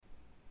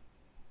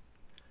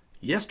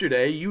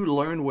Yesterday, you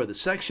learned where the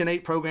Section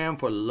 8 program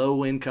for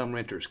low-income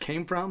renters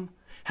came from,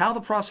 how the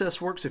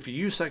process works if you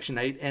use Section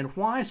 8, and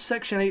why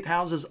Section 8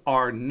 houses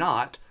are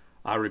not,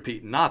 I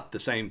repeat, not the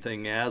same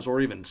thing as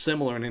or even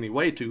similar in any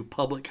way to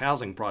public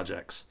housing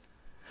projects.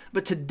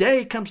 But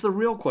today comes the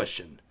real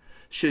question.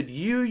 Should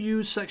you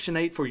use Section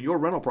 8 for your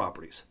rental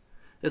properties?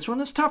 This one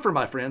is tougher,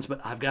 my friends,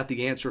 but I've got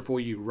the answer for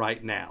you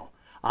right now.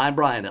 I'm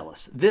Brian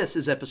Ellis. This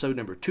is episode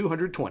number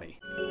 220.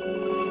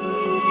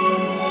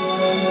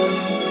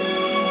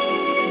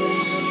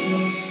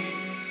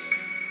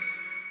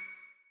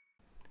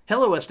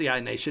 Hello,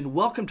 SDI Nation.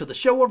 Welcome to the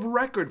show of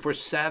record for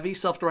savvy,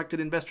 self-directed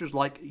investors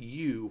like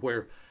you,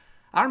 where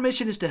our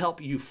mission is to help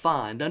you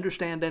find,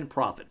 understand, and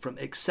profit from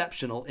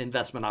exceptional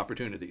investment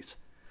opportunities.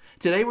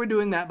 Today, we're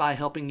doing that by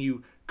helping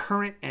you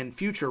current and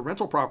future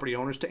rental property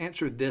owners to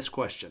answer this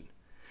question.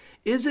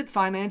 Is it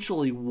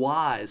financially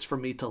wise for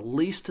me to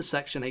lease to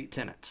Section 8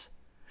 tenants?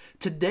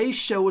 Today's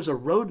show is a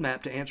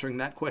roadmap to answering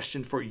that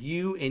question for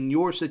you in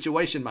your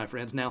situation, my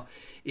friends. Now,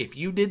 if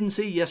you didn't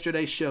see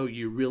yesterday's show,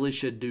 you really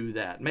should do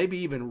that. Maybe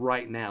even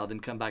right now,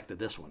 then come back to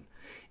this one.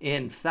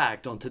 In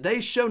fact, on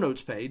today's show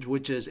notes page,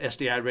 which is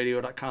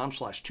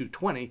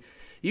sdiradio.com/220,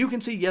 you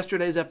can see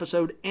yesterday's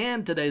episode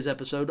and today's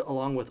episode,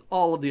 along with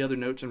all of the other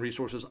notes and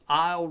resources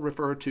I'll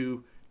refer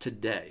to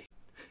today.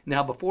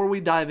 Now, before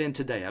we dive in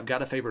today, I've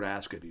got a favor to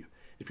ask of you.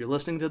 If you're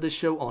listening to this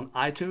show on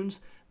iTunes,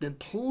 then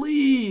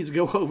please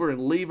go over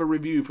and leave a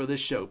review for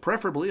this show,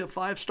 preferably a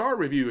 5-star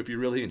review if you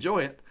really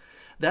enjoy it.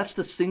 That's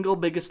the single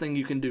biggest thing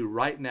you can do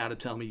right now to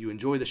tell me you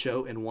enjoy the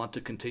show and want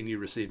to continue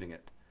receiving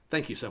it.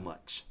 Thank you so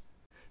much.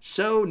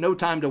 So, no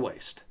time to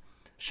waste.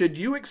 Should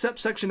you accept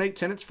Section 8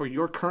 tenants for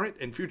your current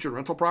and future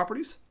rental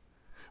properties?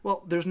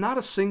 Well, there's not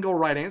a single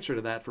right answer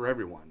to that for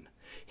everyone.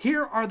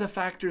 Here are the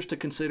factors to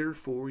consider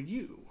for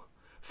you.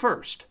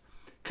 First,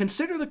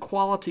 consider the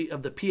quality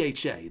of the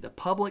PHA, the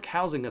Public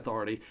Housing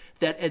Authority,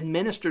 that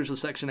administers the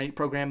Section 8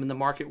 program in the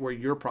market where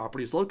your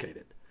property is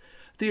located.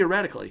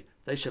 Theoretically,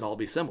 they should all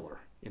be similar.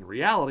 In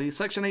reality,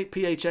 Section 8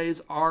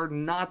 PHAs are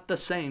not the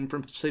same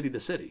from city to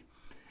city.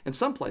 In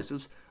some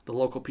places, the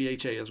local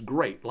PHA is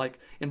great. Like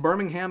in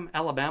Birmingham,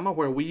 Alabama,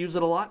 where we use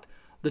it a lot,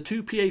 the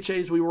 2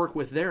 PHAs we work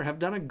with there have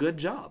done a good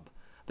job.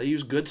 They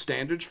use good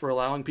standards for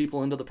allowing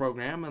people into the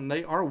program, and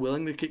they are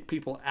willing to kick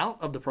people out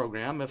of the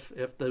program if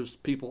those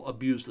people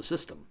abuse the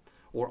system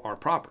or our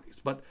properties.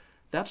 But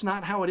that's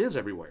not how it is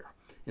everywhere.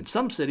 In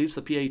some cities,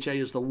 the PHA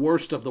is the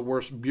worst of the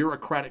worst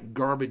bureaucratic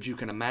garbage you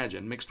can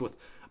imagine, mixed with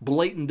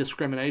blatant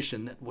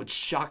discrimination that would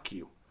shock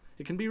you.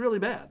 It can be really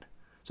bad.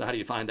 So how do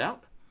you find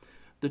out?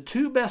 The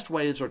 2 best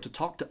ways are to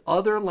talk to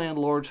other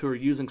landlords who are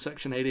using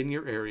Section 8 in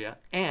your area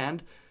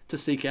and to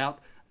seek out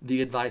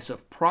the advice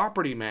of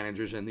property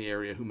managers in the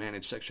area who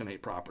manage Section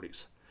 8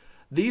 properties.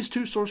 These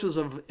 2 sources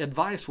of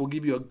advice will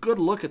give you a good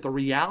look at the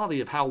reality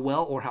of how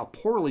well or how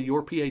poorly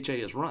your PHA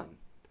is run.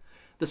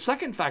 The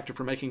second factor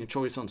for making a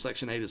choice on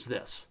Section 8 is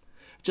this.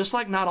 Just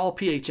like not all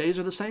PHAs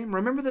are the same,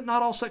 remember that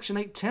not all Section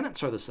 8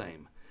 tenants are the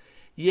same.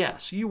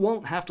 Yes, you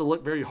won't have to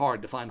look very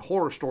hard to find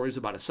horror stories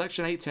about a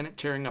Section 8 tenant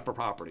tearing up a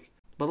property.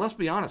 But let's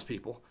be honest,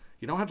 people.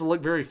 You don't have to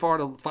look very far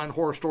to find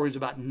horror stories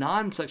about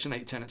non-Section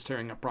 8 tenants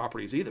tearing up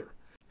properties either.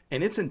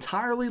 And it's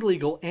entirely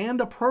legal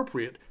and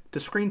appropriate to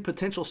screen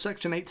potential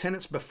Section 8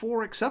 tenants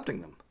before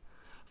accepting them.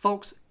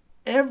 Folks,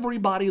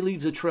 everybody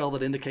leaves a trail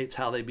that indicates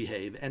how they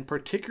behave, and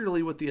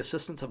particularly with the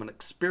assistance of an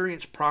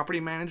experienced property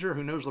manager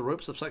who knows the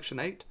ropes of Section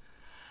 8.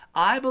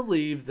 I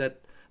believe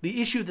that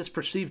the issue that's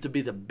perceived to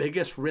be the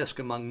biggest risk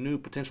among new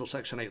potential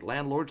Section 8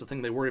 landlords, the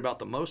thing they worry about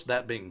the most,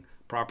 that being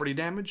property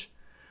damage,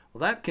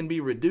 well, that can be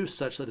reduced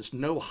such that it's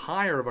no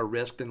higher of a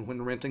risk than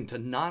when renting to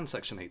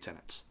non-Section 8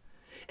 tenants.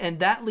 And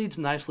that leads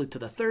nicely to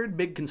the third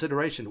big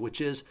consideration,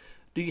 which is,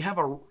 do you have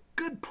a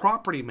good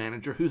property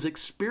manager who's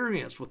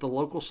experienced with the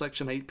local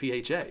Section 8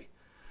 PHA?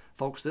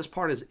 Folks, this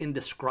part is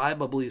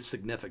indescribably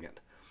significant.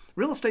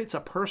 Real estate's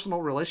a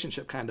personal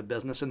relationship kind of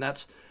business, and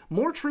that's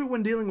more true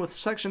when dealing with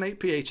Section 8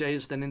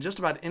 PHAs than in just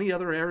about any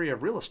other area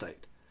of real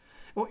estate.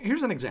 Well,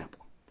 here's an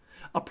example.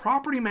 A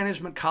property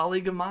management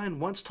colleague of mine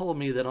once told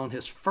me that on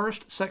his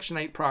first Section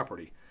 8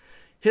 property,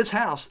 his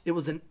house, it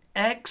was in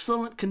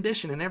excellent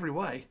condition in every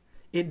way.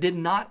 It did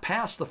not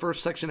pass the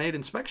first Section 8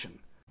 inspection.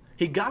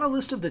 He got a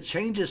list of the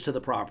changes to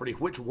the property,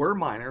 which were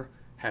minor,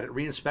 had it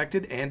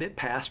re-inspected, and it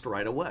passed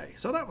right away.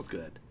 So that was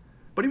good.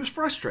 But he was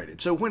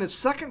frustrated. So when his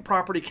second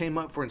property came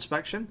up for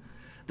inspection,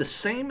 the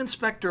same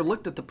inspector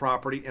looked at the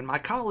property, and my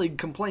colleague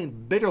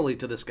complained bitterly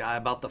to this guy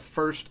about the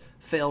first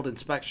failed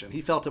inspection.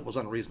 He felt it was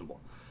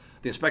unreasonable.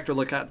 The inspector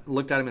looked at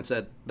him and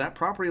said, "That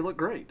property looked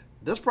great.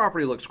 This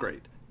property looks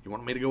great. You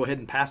want me to go ahead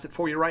and pass it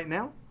for you right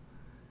now?"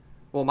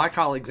 Well, my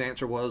colleague's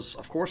answer was,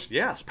 of course,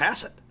 yes,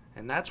 pass it.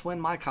 And that's when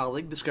my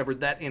colleague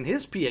discovered that in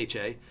his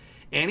PHA,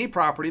 any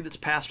property that's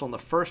passed on the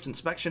first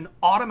inspection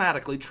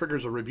automatically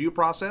triggers a review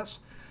process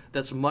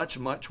that's much,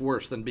 much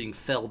worse than being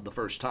failed the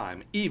first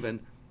time,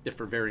 even if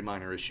for very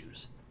minor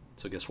issues.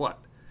 So guess what?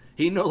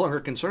 He no longer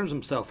concerns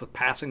himself with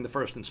passing the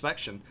first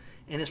inspection,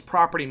 and his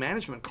property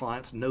management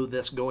clients know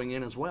this going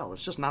in as well.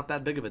 It's just not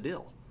that big of a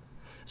deal.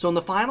 So in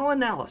the final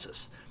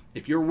analysis,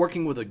 If you're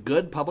working with a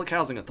good public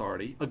housing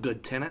authority, a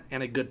good tenant,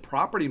 and a good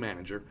property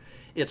manager,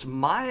 it's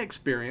my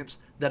experience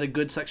that a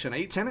good Section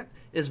 8 tenant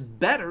is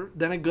better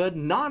than a good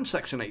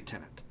non-Section 8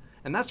 tenant.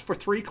 And that's for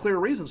three clear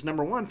reasons.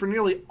 Number one, for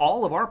nearly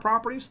all of our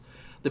properties,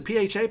 the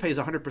PHA pays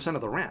 100%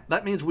 of the rent.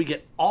 That means we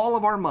get all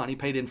of our money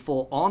paid in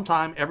full, on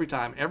time, every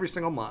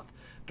single month,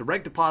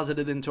 direct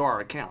deposited into our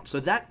account. So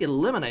that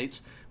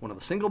eliminates one of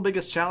the single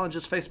biggest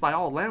challenges faced by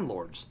all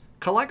landlords,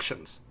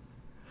 collections.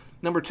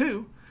 Number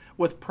two,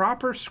 with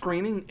proper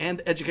screening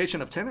and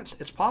education of tenants,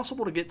 it's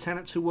possible to get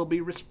tenants who will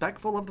be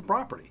respectful of the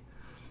property.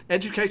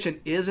 Education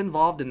is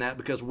involved in that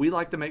because we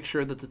like to make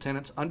sure that the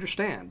tenants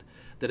understand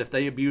that if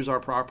they abuse our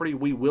property,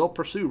 we will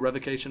pursue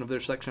revocation of their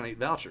Section 8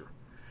 voucher.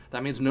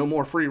 That means no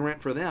more free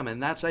rent for them,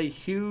 and that's a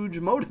huge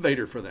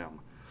motivator for them.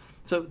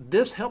 So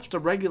this helps to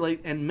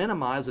regulate and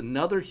minimize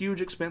another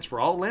huge expense for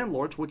all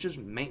landlords, which is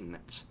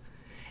maintenance.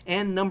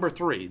 And number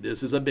three,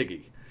 this is a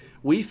biggie.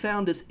 We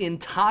found it's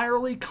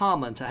entirely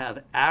common to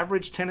have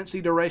average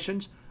tenancy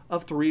durations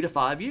of 3 to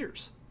 5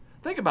 years.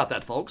 Think about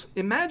that, folks.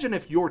 Imagine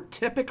if your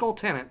typical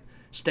tenant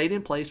stayed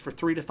in place for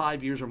 3 to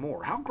 5 years or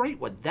more. How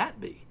great would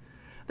that be?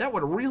 That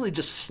would really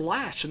just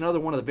slash another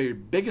one of the very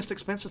biggest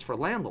expenses for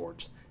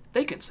landlords,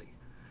 vacancy.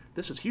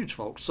 This is huge,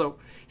 folks. So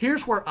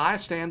here's where I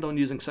stand on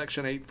using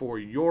Section 8 for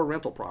your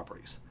rental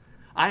properties.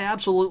 I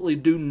absolutely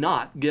do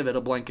not give it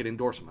a blanket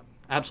endorsement.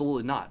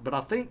 Absolutely not. But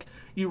I think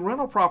you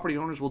rental property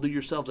owners will do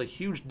yourselves a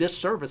huge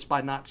disservice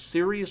by not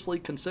seriously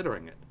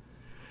considering it.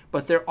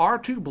 But there are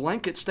two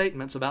blanket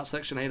statements about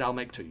Section 8 I'll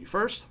make to you.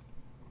 First,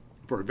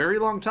 for a very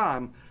long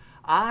time,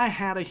 I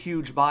had a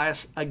huge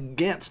bias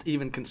against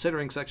even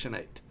considering Section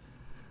 8.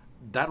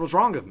 That was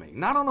wrong of me.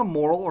 Not on a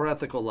moral or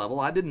ethical level.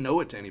 I didn't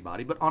owe it to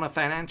anybody. But on a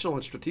financial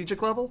and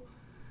strategic level,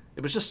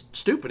 it was just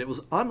stupid. It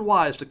was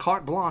unwise to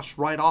carte blanche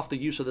right off the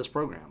use of this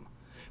program.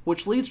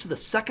 Which leads to the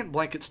second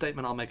blanket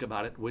statement I'll make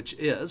about it, which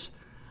is,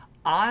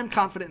 I'm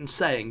confident in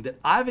saying that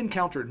I've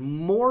encountered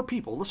more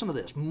people, listen to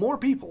this, more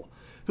people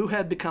who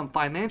have become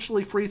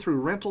financially free through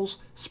rentals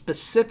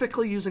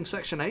specifically using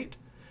Section 8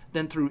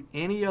 than through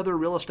any other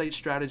real estate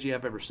strategy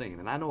I've ever seen.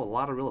 And I know a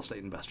lot of real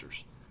estate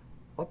investors.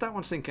 Let that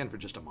one sink in for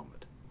just a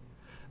moment.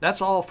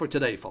 That's all for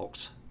today,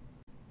 folks.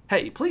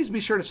 Hey, please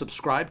be sure to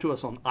subscribe to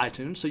us on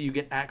iTunes so you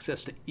get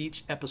access to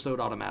each episode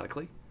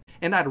automatically.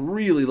 And I'd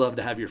really love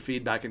to have your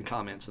feedback and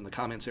comments in the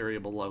comments area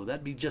below.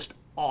 That'd be just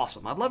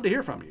awesome. I'd love to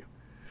hear from you.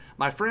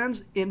 My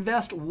friends,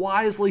 invest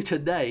wisely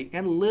today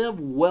and live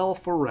well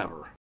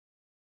forever.